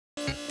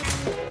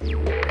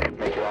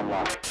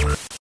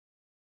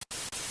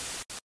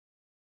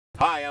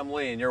Hi, I'm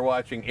Lee, and you're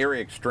watching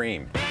Erie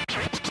Extreme.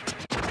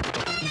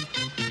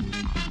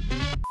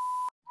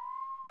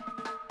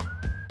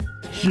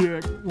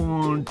 Check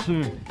 1,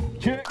 2.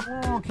 Check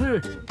 1,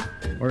 2.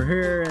 We're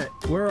here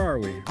at, where are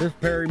we? This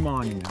Perry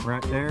Monument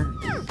right there.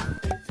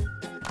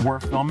 We're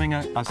filming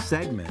a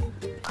segment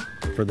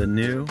for the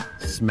new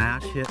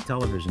smash hit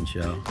television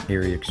show,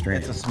 Erie Extreme.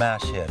 It's a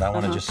smash hit. I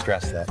want to just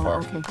stress that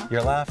part. Okay.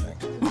 You're laughing.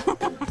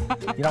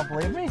 You don't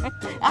believe me?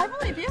 I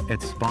believe you.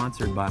 It's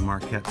sponsored by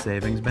Marquette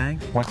Savings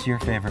Bank. What's your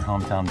favorite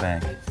hometown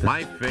bank?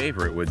 My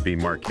favorite would be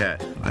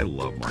Marquette. I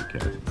love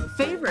Marquette.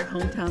 Favorite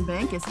hometown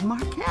bank is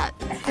Marquette.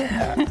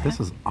 This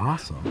is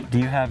awesome. Do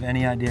you have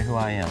any idea who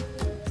I am?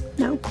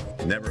 No.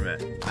 Never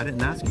met. I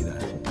didn't ask you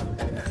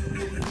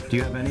that. Do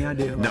you have any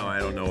idea? No, I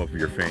don't know of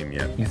your fame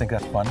yet. You think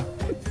that's funny?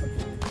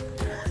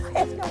 I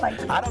have no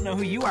idea. I don't know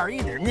who you are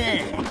either.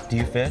 Do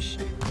you fish?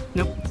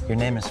 Nope. Your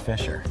name is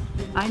Fisher.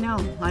 I know.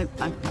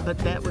 But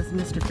that was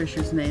Mr.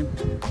 Fisher's name.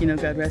 You know,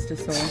 God rest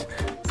his soul.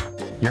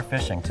 You're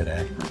fishing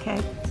today. Okay.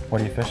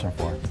 What are you fishing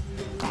for?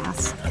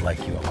 Bass. I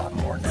like you a lot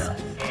more now.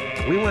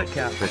 We went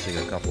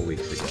catfishing a couple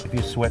weeks ago. If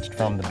you switched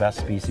from the best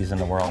species in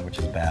the world, which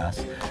is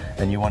bass,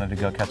 and you wanted to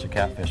go catch a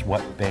catfish,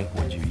 what bait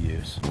would you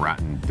use?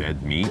 Rotten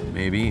dead meat,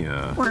 maybe?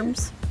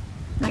 Worms,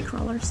 night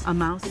crawlers. A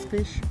mouse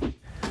fish.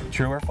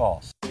 True or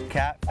false?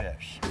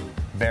 Catfish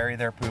bury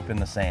their poop in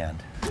the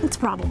sand. It's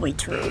probably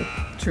true.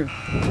 True.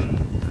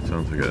 That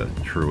sounds like a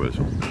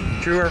truism.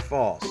 True or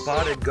false?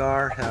 Spotted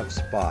garrrr have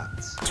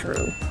spots.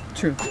 True.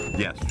 True.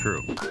 Yes,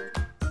 true.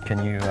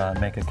 Can you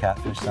make a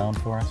catfish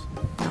sound for us?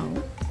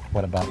 No.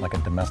 What about like a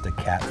domestic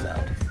cat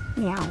sound?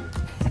 Meow.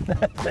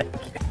 Thank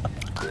you.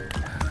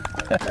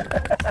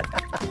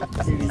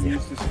 Did you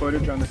use this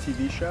footage on the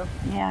TV show?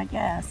 Yeah, I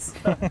guess.